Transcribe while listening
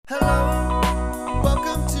Hello,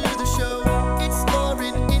 welcome to the show. It's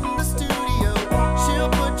Lauren in the studio. She'll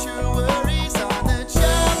put your worries on the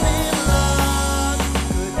chopping block.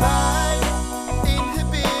 Goodbye,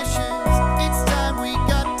 inhibitions. It's time we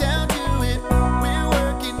got down to it. We're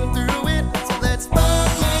working through it, so let's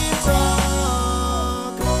fucking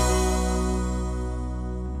talk.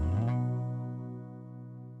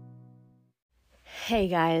 Hey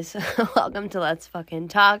guys, welcome to Let's Fucking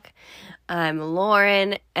Talk. I'm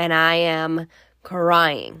Lauren and I am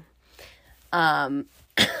crying. Oh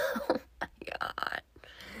my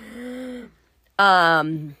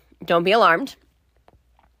God. Don't be alarmed.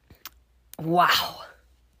 Wow.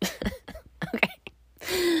 Okay.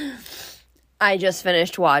 I just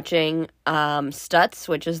finished watching Stutz,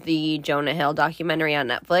 which is the Jonah Hill documentary on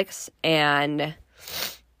Netflix, and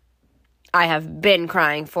I have been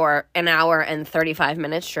crying for an hour and 35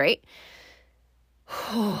 minutes straight.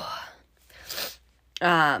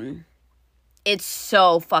 It's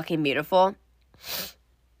so fucking beautiful.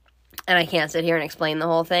 And I can't sit here and explain the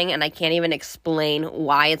whole thing, and I can't even explain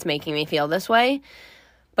why it's making me feel this way.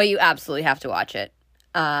 But you absolutely have to watch it.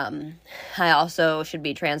 I also should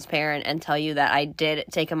be transparent and tell you that I did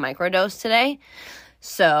take a microdose today.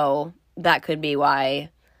 So that could be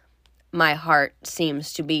why my heart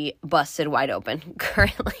seems to be busted wide open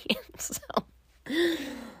currently. So,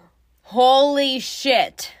 holy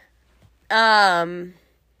shit. The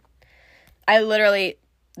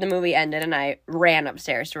movie ended and I ran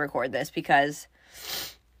upstairs to record this because,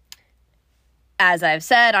 as I've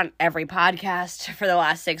said on every podcast for the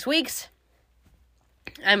last 6 weeks,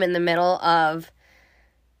 I'm in the middle of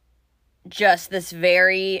just this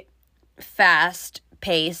very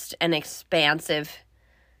fast-paced and expansive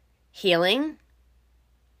healing.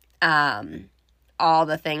 All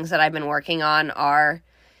the things that I've been working on are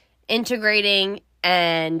integrating,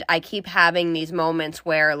 and I keep having these moments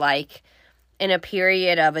where, like, in a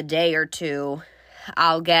period of a day or two,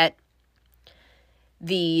 I'll get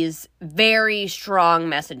these very strong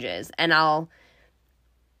messages, and I'll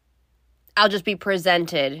just be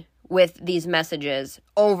presented with these messages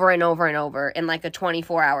over and over and over in like a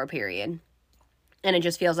 24-hour period. And it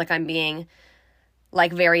just feels like I'm being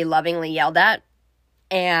like very lovingly yelled at,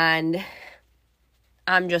 and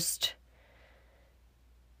I'm just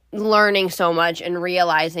learning so much and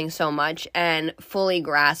realizing so much and fully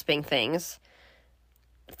grasping things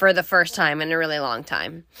for the first time in a really long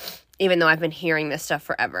time, even though I've been hearing this stuff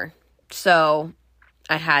forever. So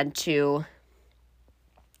I had to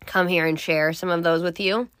come here and share some of those with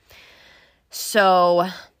you. So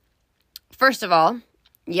first of all,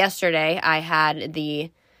 yesterday I had the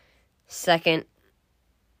second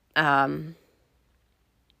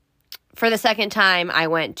for the second time, I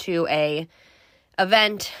went to a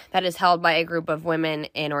event that is held by a group of women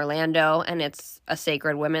in Orlando, and it's a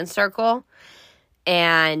Sacred Women's Circle,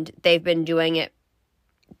 and they've been doing it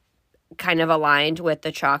kind of aligned with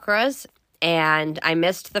the chakras, and I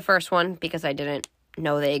missed the first one because I didn't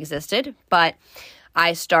know they existed, but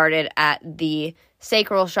I started at the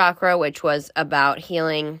sacral chakra, which was about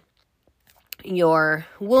healing your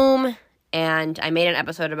womb, and I made an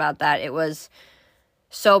episode about that. It was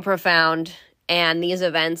so profound, and these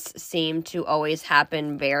events seem to always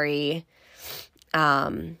happen very,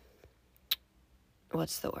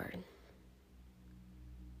 what's the word?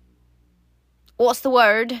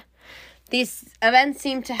 These events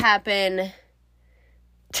seem to happen,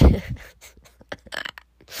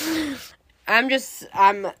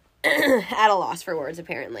 I'm at a loss for words,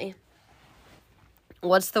 apparently.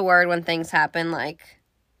 What's the word when things happen, like,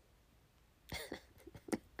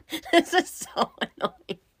 this is so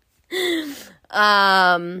annoying.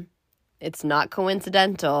 It's not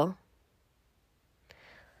coincidental.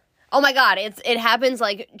 Oh my God, it happens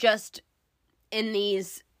like just in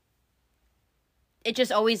these, it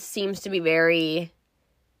just always seems to be very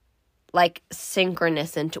like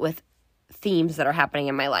synchronous with themes that are happening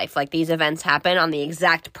in my life. Like these events happen on the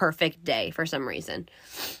exact perfect day for some reason.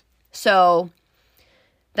 So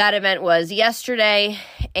that event was yesterday,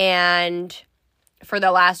 and for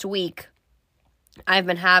the last week, I've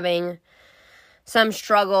been having some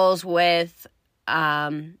struggles with,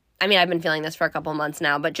 I've been feeling this for a couple months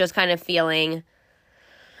now, but just kind of feeling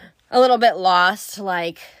a little bit lost.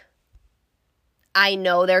 Like, I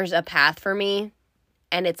know there's a path for me,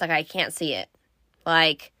 and it's like I can't see it.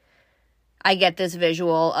 Like, I get this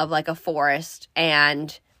visual of like a forest,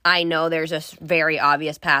 and I know there's a very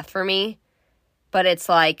obvious path for me, but it's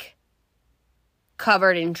like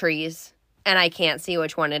covered in trees, and I can't see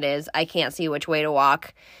which one it is. I can't see which way to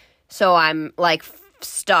walk. So I'm like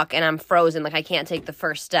stuck and I'm frozen. Like I can't take the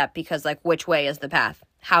first step because like which way is the path?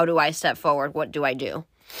 How do I step forward? What do I do?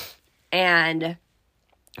 And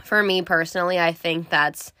for me personally, I think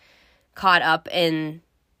that's caught up in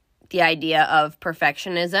the idea of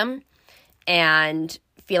perfectionism and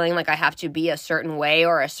feeling like I have to be a certain way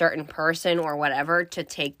or a certain person or whatever to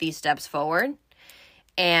take these steps forward.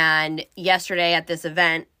 And yesterday at this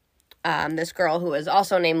event, this girl who is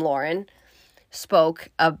also named Lauren spoke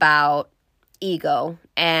about ego,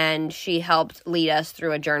 and she helped lead us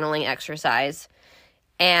through a journaling exercise.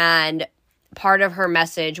 And part of her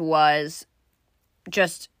message was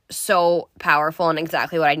just so powerful and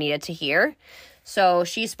exactly what I needed to hear. So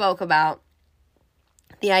she spoke about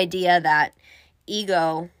the idea that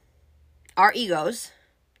our egos,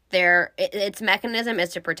 its mechanism is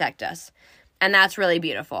to protect us. And that's really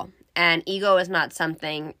beautiful. And ego is not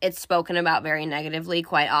something, it's spoken about very negatively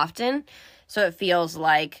quite often. So it feels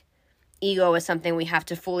like ego is something we have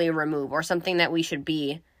to fully remove or something that we should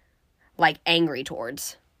be like angry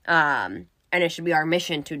towards. And it should be our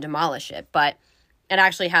mission to demolish it. But it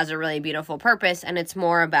actually has a really beautiful purpose, and it's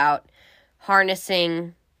more about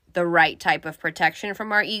harnessing the right type of protection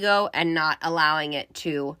from our ego and not allowing it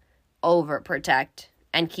to overprotect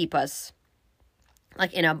and keep us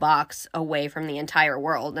like in a box away from the entire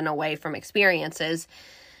world and away from experiences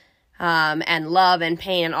and love and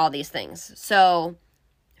pain and all these things. So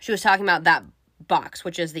she was talking about that box,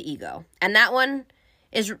 which is the ego. And that one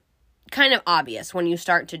is kind of obvious when you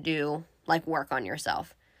start to do like work on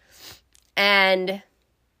yourself. And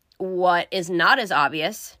what is not as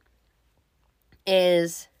obvious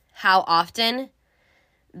is how often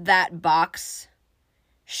that box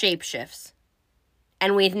shapeshifts.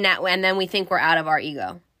 And then we think we're out of our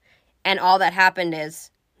ego. And all that happened is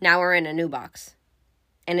now we're in a new box.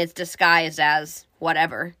 And it's disguised as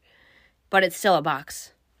whatever. But it's still a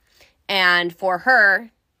box. And for her,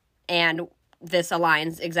 and this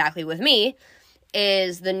aligns exactly with me,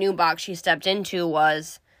 is the new box she stepped into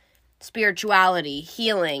was spirituality,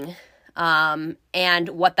 healing, and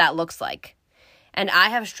what that looks like. And I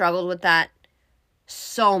have struggled with that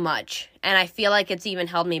so much. And I feel like it's even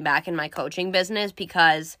held me back in my coaching business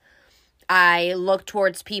because I look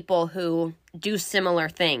towards people who do similar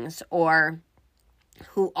things or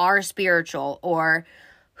who are spiritual or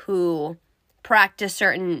who practice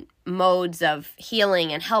certain modes of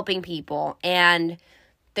healing and helping people. And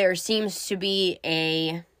there seems to be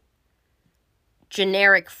a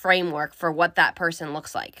generic framework for what that person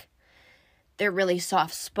looks like. They're really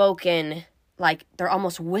soft-spoken, like they're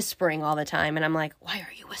almost whispering all the time. And I'm like, why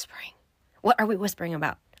are you whispering? What are we whispering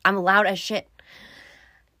about? I'm loud as shit.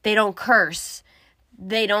 They don't curse.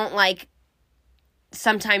 They don't like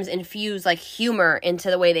sometimes infuse like humor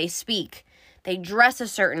into the way they speak. They dress a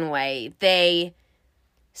certain way. They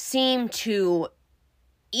seem to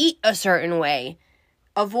eat a certain way.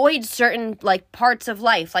 Avoid certain like parts of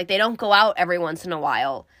life. Like they don't go out every once in a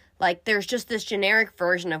while. Like there's just this generic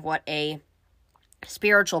version of what a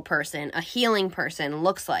spiritual person, a healing person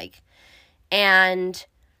looks like. And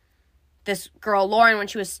this girl, Lauren, when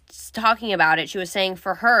she was talking about it, she was saying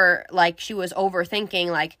for her, like she was overthinking,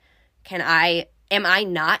 like, am I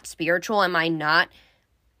not spiritual? Am I not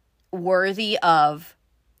worthy of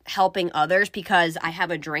helping others because I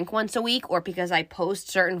have a drink once a week or because I post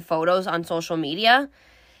certain photos on social media?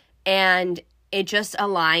 And it just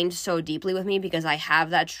aligned so deeply with me because I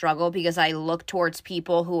have that struggle, because I look towards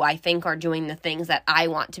people who I think are doing the things that I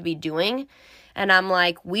want to be doing. And I'm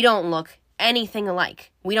like, we don't look anything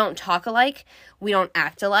alike. We don't talk alike. We don't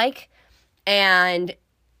act alike. And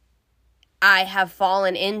I have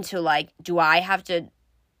fallen into like,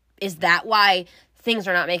 is that why things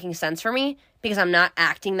are not making sense for me? Because I'm not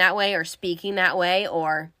acting that way or speaking that way,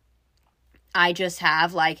 or I just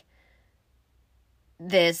have like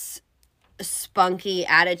this spunky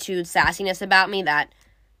attitude, sassiness about me that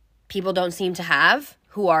people don't seem to have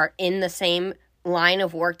who are in the same line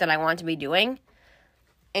of work that I want to be doing.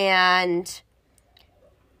 And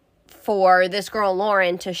for this girl,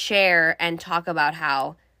 Lauren, to share and talk about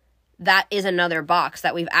how that is another box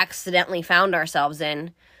that we've accidentally found ourselves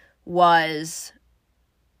in was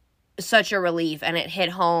such a relief, and it hit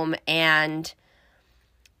home, and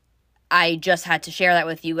I just had to share that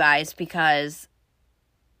with you guys because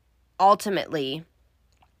ultimately,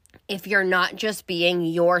 if you're not just being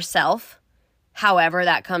yourself, however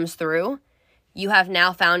that comes through, you have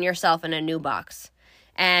now found yourself in a new box.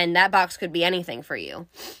 And that box could be anything for you.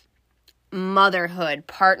 Motherhood,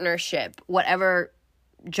 partnership, whatever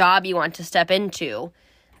job you want to step into.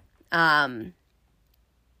 The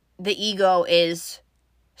ego is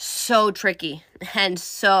so tricky and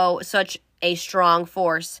such a strong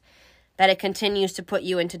force that it continues to put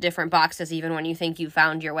you into different boxes even when you think you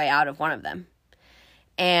found your way out of one of them.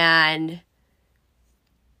 And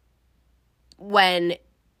when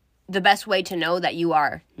the best way to know that you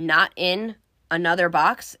are not in another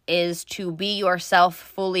box is to be yourself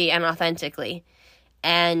fully and authentically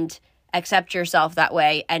and accept yourself that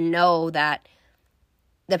way and know that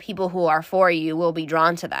the people who are for you will be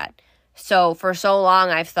drawn to that. So for so long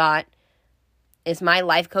I've thought, is my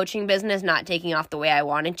life coaching business not taking off the way I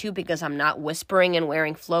wanted to because I'm not whispering and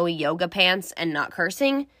wearing flowy yoga pants and not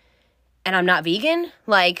cursing and I'm not vegan?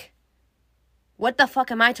 Like, what the fuck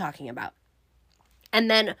am I talking about? And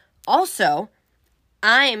then also,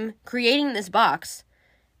 I'm creating this box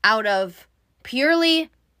out of purely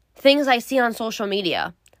things I see on social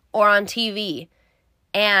media or on TV.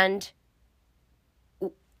 And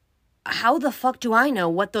how the fuck do I know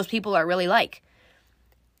what those people are really like?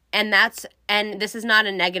 And this is not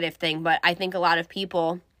a negative thing, but I think a lot of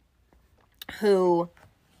people who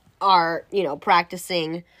are,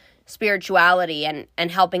 practicing spirituality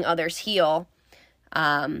and helping others heal,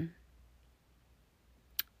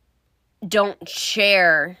 don't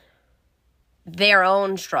share their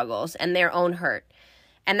own struggles and their own hurt.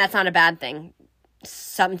 And that's not a bad thing.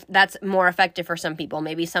 That's more effective for some people.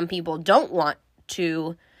 Maybe some people don't want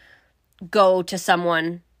to go to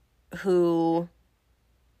someone who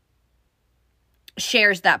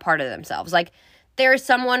shares that part of themselves. Like, there is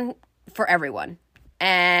someone for everyone.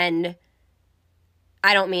 And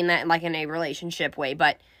I don't mean that like in a relationship way,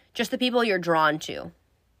 but just the people you're drawn to.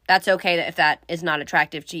 That's okay if that is not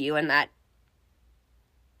attractive to you and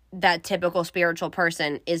that typical spiritual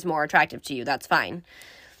person is more attractive to you. That's fine.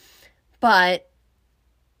 But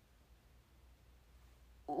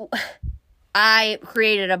I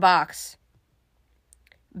created a box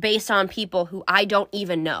based on people who I don't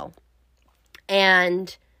even know.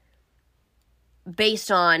 And based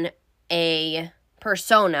on a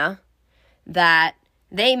persona that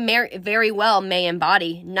they very well may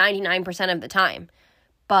embody 99% of the time.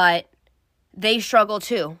 But they struggle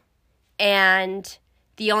too. And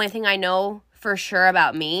the only thing I know for sure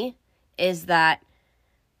about me is that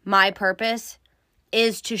my purpose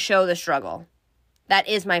is to show the struggle. That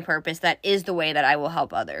is my purpose. That is the way that I will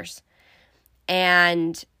help others.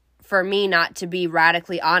 And for me not to be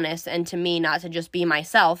radically honest and to me not to just be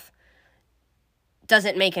myself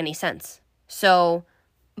doesn't make any sense. So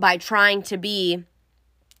by trying to be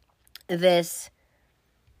this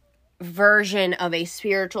version of a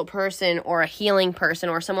spiritual person or a healing person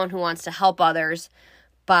or someone who wants to help others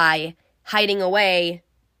by hiding away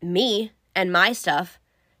me and my stuff,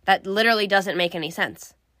 that literally doesn't make any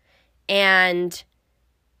sense. And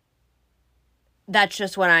that's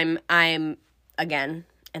just what I'm again,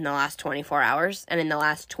 in the last 24 hours and in the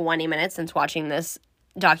last 20 minutes since watching this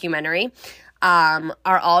documentary, are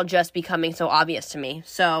all just becoming so obvious to me.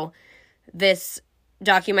 So this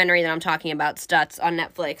documentary that I'm talking about, Stutz, on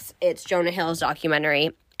Netflix, it's Jonah Hill's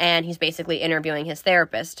documentary, and he's basically interviewing his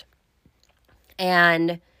therapist.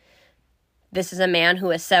 And this is a man who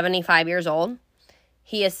is 75 years old.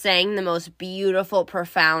 He is saying the most beautiful,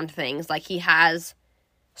 profound things. Like, he has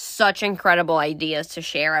such incredible ideas to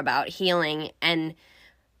share about healing and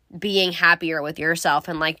being happier with yourself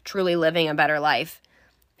and, like, truly living a better life.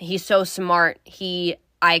 He's so smart.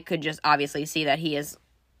 I could just obviously see that he is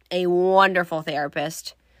a wonderful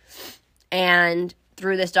therapist. And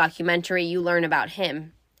through this documentary, you learn about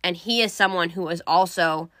him. And he is someone who is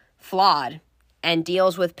also flawed and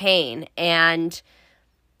deals with pain and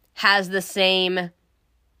has the same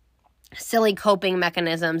silly coping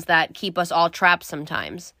mechanisms that keep us all trapped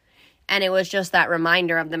sometimes. And it was just that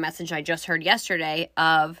reminder of the message I just heard yesterday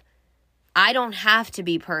of, I don't have to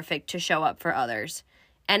be perfect to show up for others.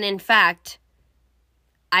 And in fact,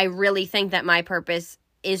 I really think that my purpose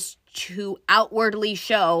is to outwardly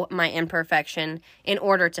show my imperfection in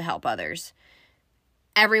order to help others.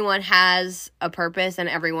 Everyone has a purpose and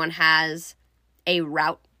everyone has a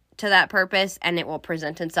route to that purpose, and it will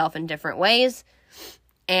present itself in different ways.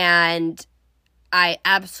 And I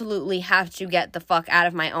absolutely have to get the fuck out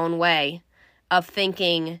of my own way of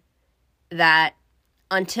thinking that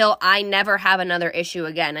until I never have another issue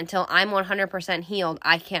again, until I'm 100% healed,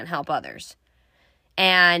 I can't help others.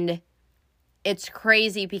 And it's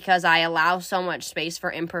crazy because I allow so much space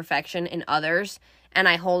for imperfection in others, and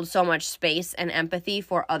I hold so much space and empathy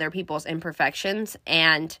for other people's imperfections.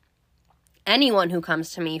 And anyone who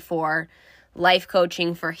comes to me for life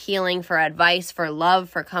coaching, for healing, for advice, for love,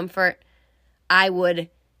 for comfort, I would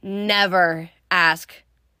never ask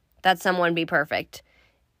that someone be perfect.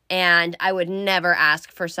 And I would never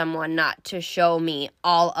ask for someone not to show me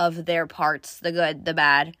all of their parts, the good, the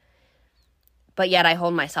bad. But yet I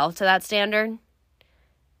hold myself to that standard.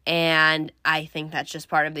 And I think that's just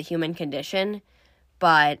part of the human condition.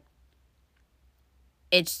 But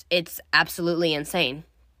it's absolutely insane.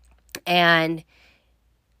 And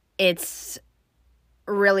it's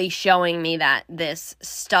really showing me that this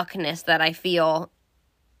stuckness that I feel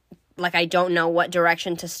like I don't know what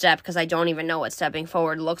direction to step because I don't even know what stepping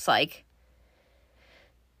forward looks like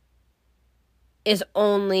is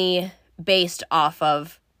only based off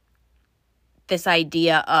of this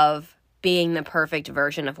idea of being the perfect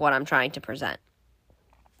version of what I'm trying to present.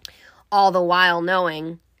 All the while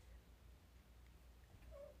knowing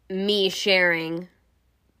me sharing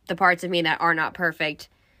the parts of me that are not perfect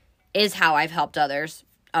is how I've helped others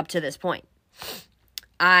up to this point.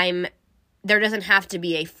 There doesn't have to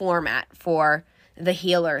be a format for the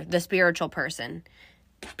healer, the spiritual person.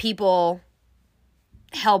 People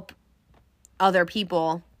help other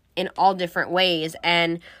people in all different ways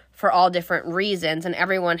and for all different reasons, and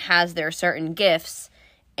everyone has their certain gifts.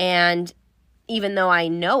 And even though I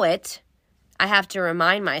know it, I have to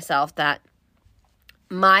remind myself that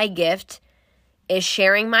my gift is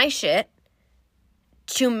sharing my shit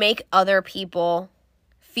to make other people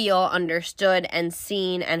feel understood and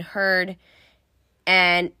seen and heard.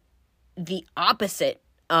 And the opposite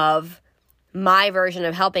of my version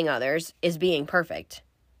of helping others is being perfect.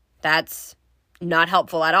 That's not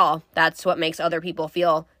helpful at all. That's what makes other people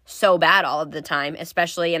feel so bad all of the time,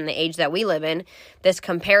 especially in the age that we live in. This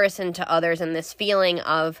comparison to others and this feeling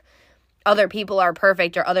of other people are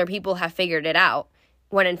perfect or other people have figured it out,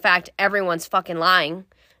 when in fact everyone's fucking lying.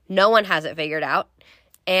 No one has it figured out.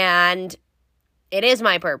 And it is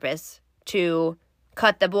my purpose to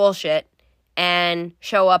cut the bullshit and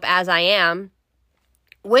show up as I am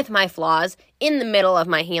with my flaws in the middle of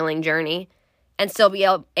my healing journey and still be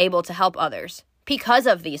able to help others because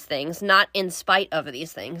of these things, not in spite of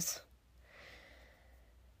these things.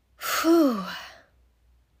 Whew.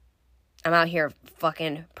 I'm out here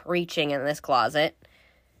fucking preaching in this closet.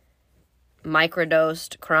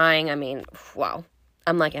 Microdosed, crying. I mean, wow.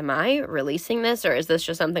 I'm like, am I releasing this or is this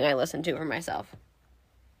just something I listen to for myself?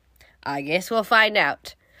 I guess we'll find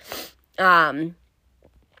out. And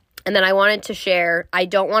then I wanted to share, I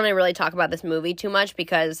don't want to really talk about this movie too much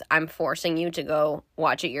because I'm forcing you to go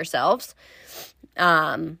watch it yourselves.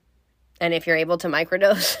 And if you're able to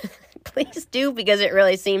microdose, please do, because it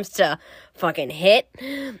really seems to fucking hit.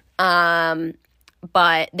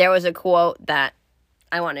 But there was a quote that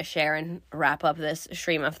I want to share and wrap up this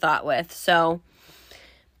stream of thought with. So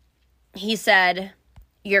he said,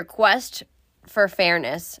 "Your quest for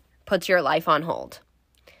fairness puts your life on hold."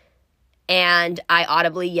 And I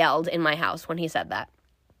audibly yelled in my house when he said that.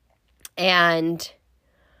 And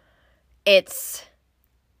it's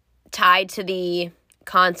tied to the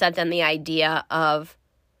concept and the idea of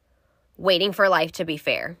waiting for life to be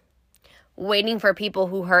fair. Waiting for people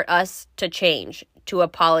who hurt us to change, to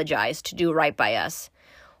apologize, to do right by us.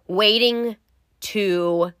 Waiting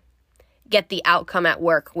to get the outcome at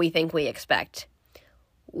work we think we expect.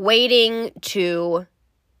 Waiting to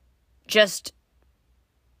just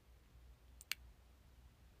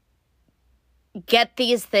get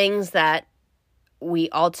these things that we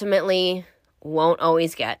ultimately won't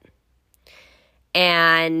always get.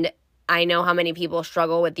 And I know how many people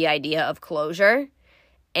struggle with the idea of closure,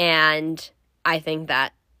 and I think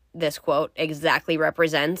that this quote exactly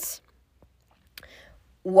represents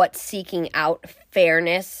what seeking out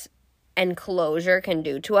fairness and closure can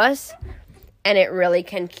do to us. And it really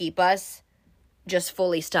can keep us just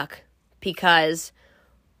fully stuck because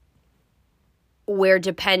we're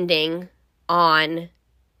depending on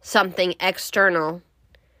something external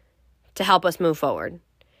to help us move forward.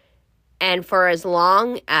 And for as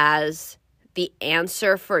long as the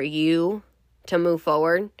answer for you to move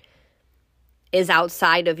forward is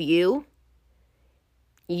outside of you,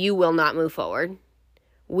 you will not move forward.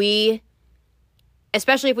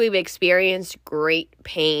 Especially if we've experienced great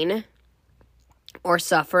pain or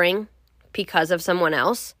suffering because of someone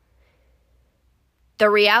else, the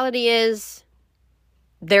reality is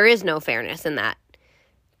there is no fairness in that.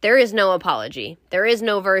 There is no apology. There is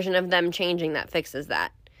no version of them changing that fixes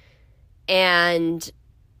that. And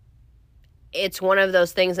it's one of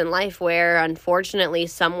those things in life where, unfortunately,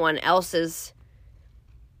 someone else's,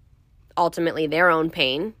 ultimately their own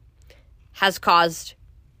pain, has caused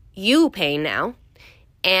you pain now.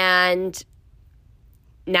 And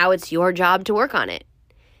now it's your job to work on it.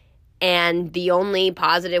 And the only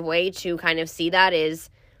positive way to kind of see that is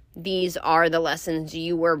these are the lessons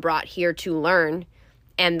you were brought here to learn.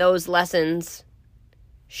 And those lessons,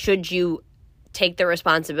 should you take the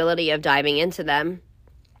responsibility of diving into them,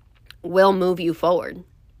 will move you forward.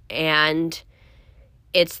 And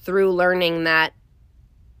it's through learning that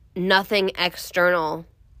nothing external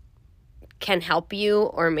can help you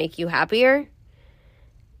or make you happier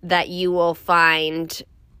that you will find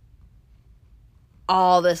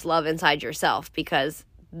all this love inside yourself, because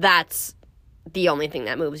that's the only thing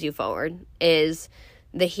that moves you forward, is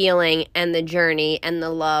the healing and the journey and the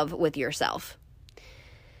love with yourself.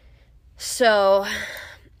 So,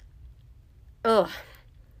 I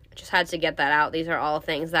just had to get that out. These are all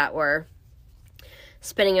things that were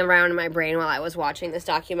spinning around in my brain while I was watching this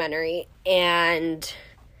documentary. And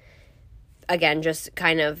again, just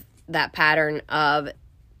kind of that pattern of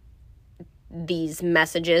these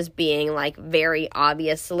messages being like very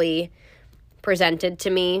obviously presented to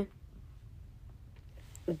me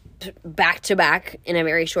back to back in a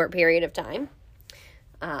very short period of time.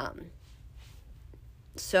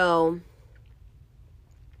 So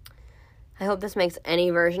I hope this makes any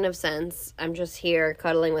version of sense. I'm just here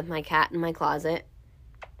cuddling with my cat in my closet.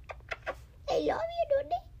 I love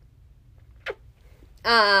you,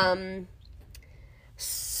 Dodie.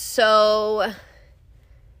 So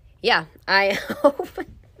yeah, I hope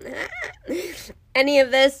any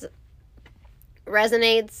of this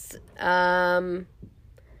resonates.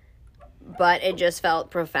 But it just felt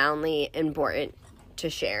profoundly important to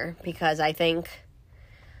share, because I think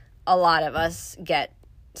a lot of us get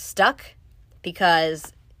stuck,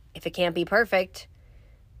 because if it can't be perfect,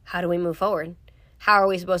 how do we move forward? How are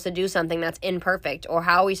we supposed to do something that's imperfect? Or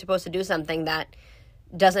how are we supposed to do something that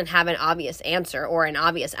doesn't have an obvious answer or an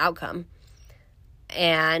obvious outcome?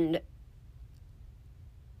 And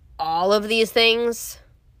all of these things,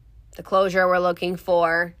 the closure we're looking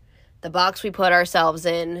for, the box we put ourselves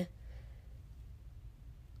in,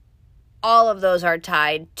 all of those are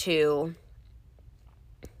tied to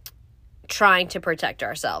trying to protect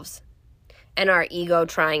ourselves and our ego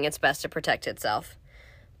trying its best to protect itself.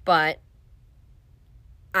 But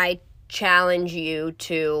I challenge you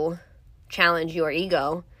to challenge your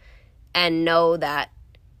ego and know that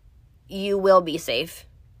you will be safe,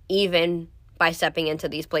 even by stepping into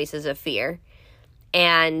these places of fear.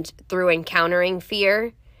 And through encountering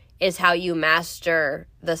fear is how you master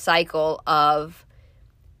the cycle of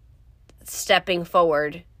stepping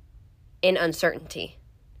forward in uncertainty.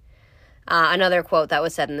 Another quote that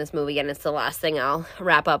was said in this movie, and it's the last thing I'll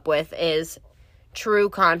wrap up with, is true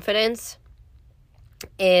confidence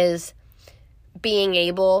is being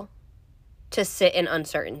able to sit in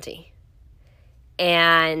uncertainty.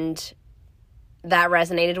 And that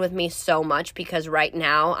resonated with me so much, because right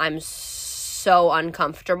now I'm so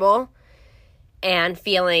uncomfortable and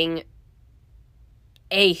feeling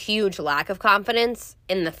a huge lack of confidence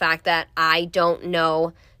in the fact that I don't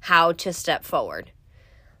know how to step forward.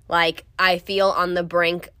 Like, I feel on the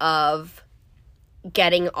brink of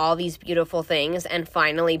getting all these beautiful things and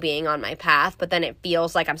finally being on my path, but then it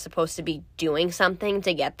feels like I'm supposed to be doing something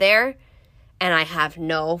to get there, and I have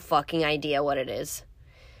no fucking idea what it is.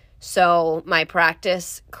 So my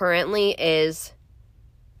practice currently is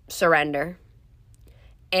surrender,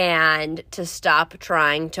 and to stop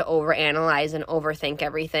trying to overanalyze and overthink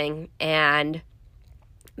everything, and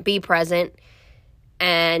be present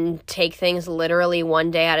and take things literally one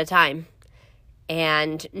day at a time,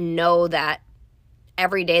 and know that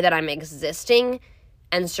every day that I'm existing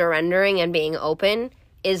and surrendering and being open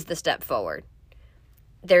is the step forward.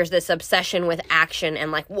 There's this obsession with action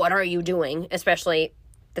and like, what are you doing? Especially,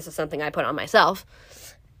 this is something I put on myself.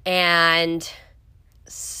 And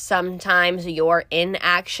sometimes your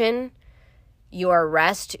inaction, your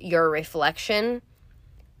rest, your reflection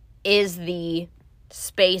is the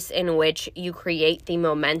space in which you create the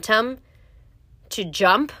momentum to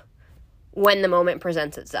jump when the moment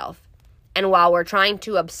presents itself. And while we're trying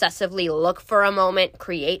to obsessively look for a moment,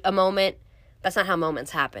 create a moment, that's not how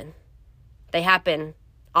moments happen. They happen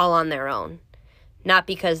all on their own. Not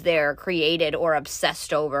because they're created or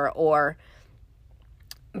obsessed over or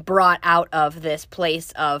brought out of this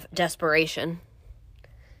place of desperation.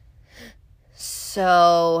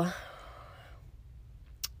 So,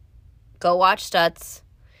 go watch Stutz.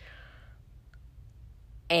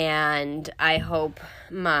 And I hope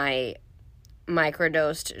my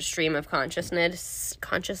microdosed stream of consciousness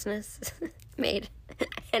made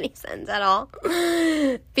any sense at all.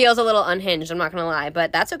 Feels a little unhinged, I'm not gonna lie,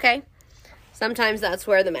 but that's okay. Sometimes that's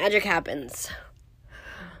where the magic happens.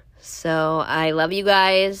 So I love you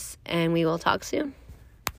guys, and we will talk soon.